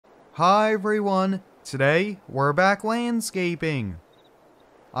Hi everyone, today we're back landscaping.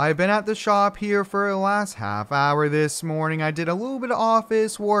 I've been at the shop here for the last half hour this morning. I did a little bit of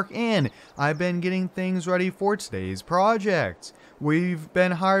office work and I've been getting things ready for today's project. We've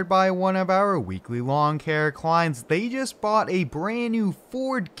been hired by one of our weekly lawn care clients. They just bought a brand new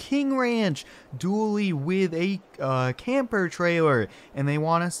Ford King Ranch dually with a camper trailer, and they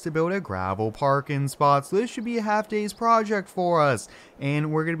want us to build a gravel parking spot. So this should be a half day's project for us,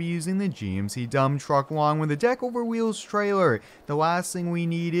 and we're going to be using the GMC dump truck along with the deck over wheels trailer. The last thing we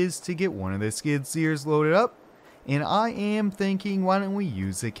need is to get one of the skid steers loaded up. And I am thinking, why don't we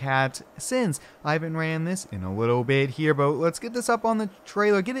use the cat, since I haven't ran this in a little bit here. But let's get this up on the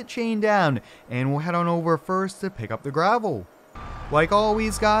trailer, get it chained down, and we'll head on over first to pick up the gravel. Like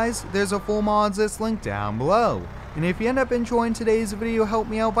always guys, there's a full mods list linked down below. And if you end up enjoying today's video, help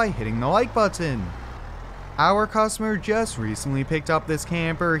me out by hitting the like button. Our customer just recently picked up this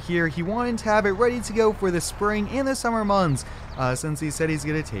camper here. He wanted to have it ready to go for the spring and the summer months, since he said he's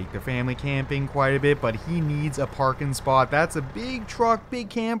going to take the family camping quite a bit, but he needs a parking spot. That's a big truck, big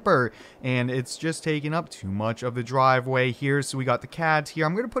camper, and it's just taking up too much of the driveway here. So we got the cat here.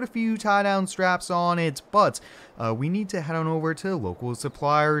 I'm going to put a few tie down straps on it, but we need to head on over to a local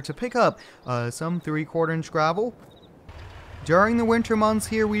supplier to pick up some 3/4 inch gravel. During the winter months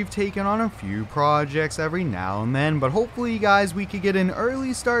here, we've taken on a few projects every now and then, but hopefully guys, we could get an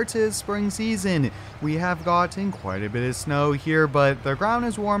early start to the spring season. We have gotten quite a bit of snow here, but the ground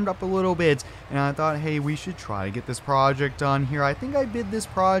has warmed up a little bit, and I thought, hey, we should try to get this project done here. I think I bid this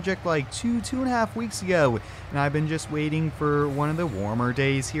project like two and a half weeks ago, and I've been just waiting for one of the warmer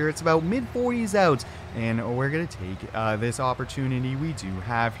days here. It's about mid-40s out, and we're going to take this opportunity we do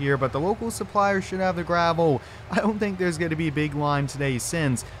have here, but the local supplier should have the gravel. I don't think there's going to be a big line today,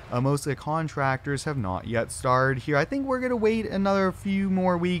 since most of the contractors have not yet started here. I think we're going to wait another few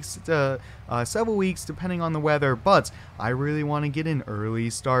more weeks, several weeks depending on the weather, but I really want to get an early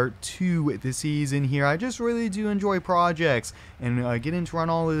start to the season here. I just really do enjoy projects and getting to run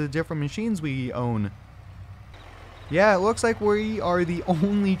all of the different machines we own. Yeah, it looks like we are the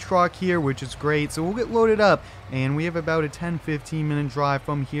only truck here, which is great. So we'll get loaded up, and we have about a 10-15 minute drive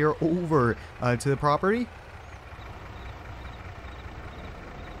from here over to the property.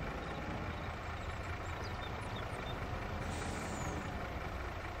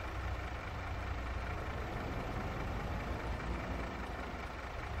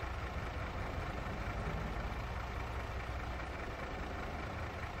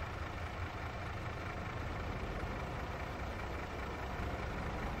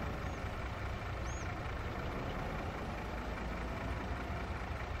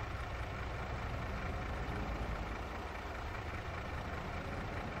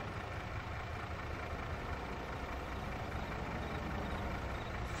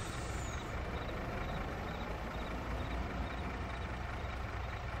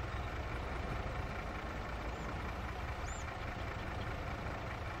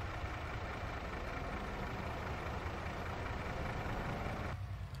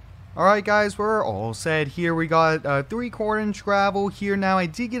 Alright guys, we're all set here. We got 3/4 inch gravel here. Now I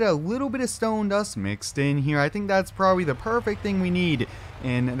did get a little bit of stone dust mixed in here. I think that's probably the perfect thing we need,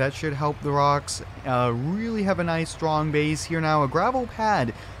 and that should help the rocks really have a nice strong base here. Now a gravel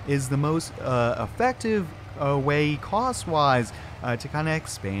pad is the most effective way cost-wise to kind of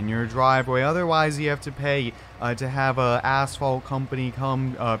expand your driveway. Otherwise you have to pay to have a asphalt company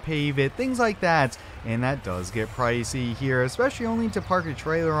come pave it, things like that, and that does get pricey here, especially only to park a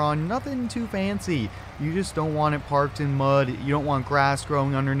trailer on. Nothing too fancy. You just don't want it parked in mud. You don't want grass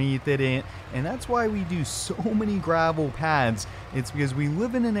growing underneath it, and that's why we do so many gravel pads. It's because we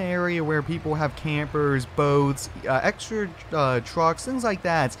live in an area where people have campers, boats, extra trucks, things like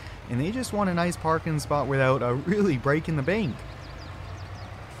that, and they just want a nice parking spot without really breaking the bank.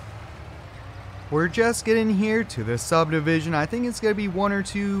 We're just getting here to the subdivision. I think it's going to be 1 or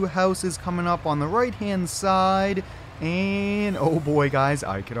 2 houses coming up on the right hand side. And oh boy guys,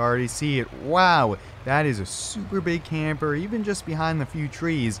 I could already see it. Wow, that is a super big camper, even just behind the few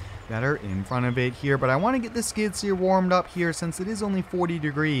trees that are in front of it here. But I want to get the skid steer warmed up here since it is only 40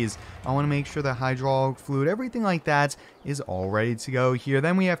 degrees. I want to make sure the hydraulic fluid, everything like that, is all ready to go here.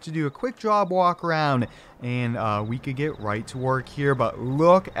 Then we have to do a quick job walk around, and we could get right to work here. But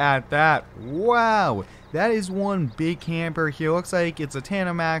look at that. Wow, that is one big camper here. Looks like it's a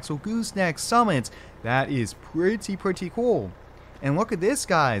tandem axle gooseneck Summit. That is pretty cool. And look at this,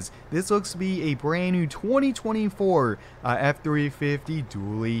 guys. This looks to be a brand new 2024 F350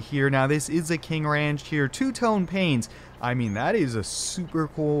 dually here. Now, this is a King Ranch here. Two-tone paint, I mean, that is a super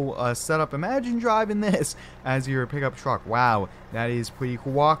cool setup. Imagine driving this as your pickup truck. Wow, that is pretty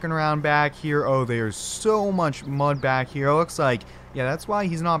cool. Walking around back here. Oh, there's so much mud back here. It looks like, yeah, that's why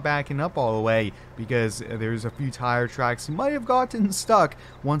he's not backing up all the way, because there's a few tire tracks. He might have gotten stuck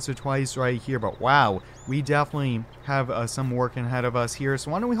once or twice right here, but wow, we definitely have some work ahead of us here.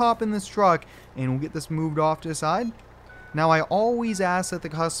 So why don't we hop in this truck and we'll get this moved off to the side. Now, I always ask that the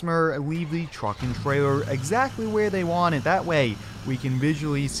customer leave the truck and trailer exactly where they want it. That way, we can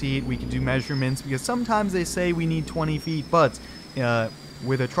visually see it, we can do measurements, because sometimes they say we need 20 feet, but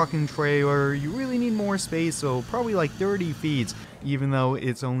with a truck and trailer, you really need more space, so probably like 30 feet, even though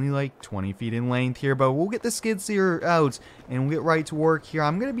it's only like 20 feet in length here. But we'll get the skid steer out, and we'll get right to work here.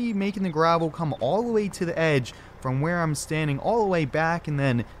 I'm going to be making the gravel come all the way to the edge from where I'm standing, all the way back, and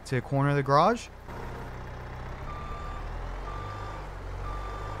then to the corner of the garage.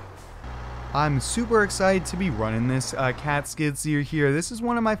 I'm super excited to be running this cat skid steer here. This is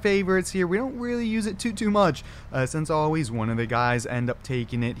one of my favorites here. We don't really use it too much, since always one of the guys end up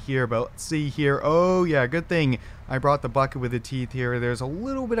taking it here. But let's see here. Oh yeah, good thing I brought the bucket with the teeth here. There's a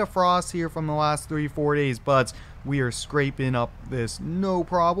little bit of frost here from the last 3-4 days, but we are scraping up this no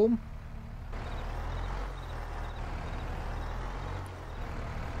problem.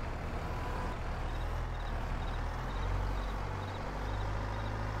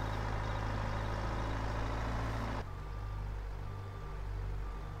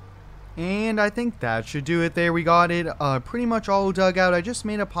 And I think that should do it there. We got it pretty much all dug out. I just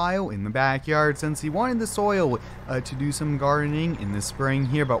made a pile in the backyard since he wanted the soil to do some gardening in the spring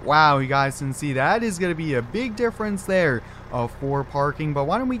here. But wow, you guys can see that is going to be a big difference there for parking. But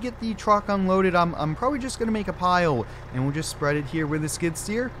why don't we get the truck unloaded? I'm probably just going to make a pile and we'll just spread it here with the skid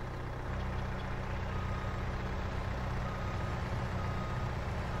steer.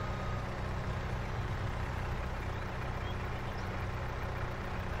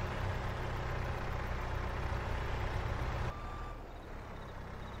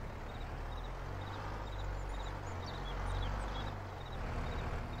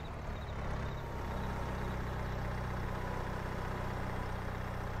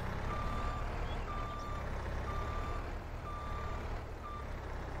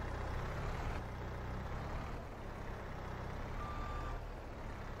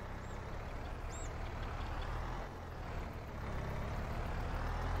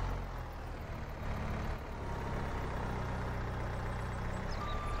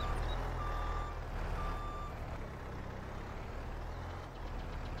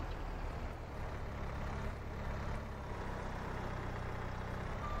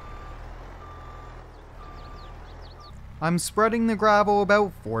 I'm spreading the gravel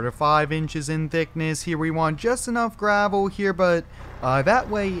about 4 to 5 inches in thickness here. We want just enough gravel here, but that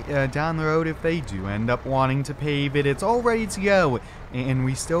way down the road, if they do end up wanting to pave it, it's all ready to go. And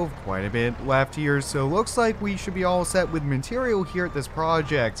we still have quite a bit left here, so looks like we should be all set with material here at this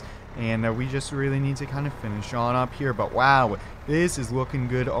project. And we just really need to kind of finish on up here. But wow, this is looking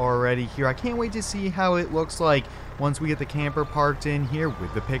good already here. I can't wait to see how it looks like once we get the camper parked in here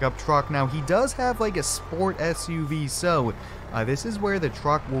with the pickup truck. Now, he does have like a sport SUV, so this is where the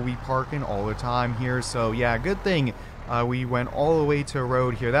truck will be parking all the time here. So yeah, good thing we went all the way to a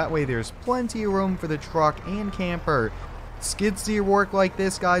road here. That way there's plenty of room for the truck and camper. Skid steer work like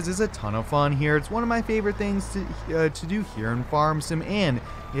this, guys, is a ton of fun here. It's one of my favorite things to do here in Farm Sim, and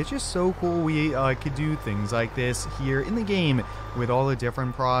it's just so cool we could do things like this here in the game with all the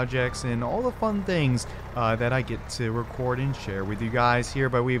different projects and all the fun things that I get to record and share with you guys here.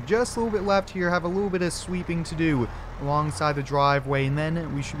 But we have just a little bit left here, have a little bit of sweeping to do alongside the driveway, and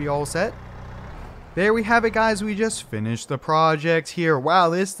then we should be all set. There we have it, guys. We just finished the project here. Wow,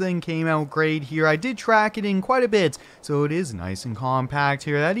 this thing came out great here. I did track it in quite a bit, so it is nice and compact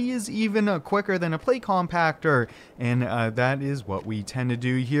here. That is even quicker than a plate compactor, and that is what we tend to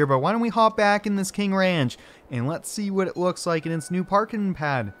do here. But why don't we hop back in this King Ranch, and let's see what it looks like in its new parking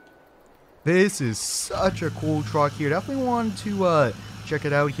pad. This is such a cool truck here. Definitely want to check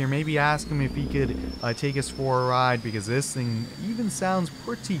it out here. Maybe ask him if he could take us for a ride, because this thing even sounds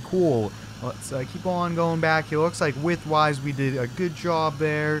pretty cool. Let's keep on going back. It looks like width-wise we did a good job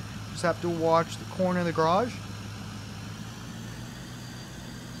there. Just have to watch the corner of the garage.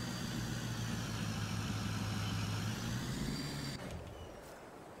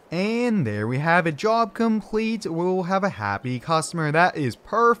 And there we have it. Job complete. We'll have a happy customer. That is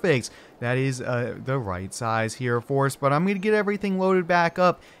perfect. That is the right size here for us. But I'm going to get everything loaded back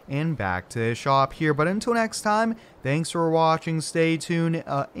up and back to the shop here. But until next time, thanks for watching. Stay tuned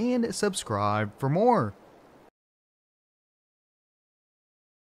and subscribe for more.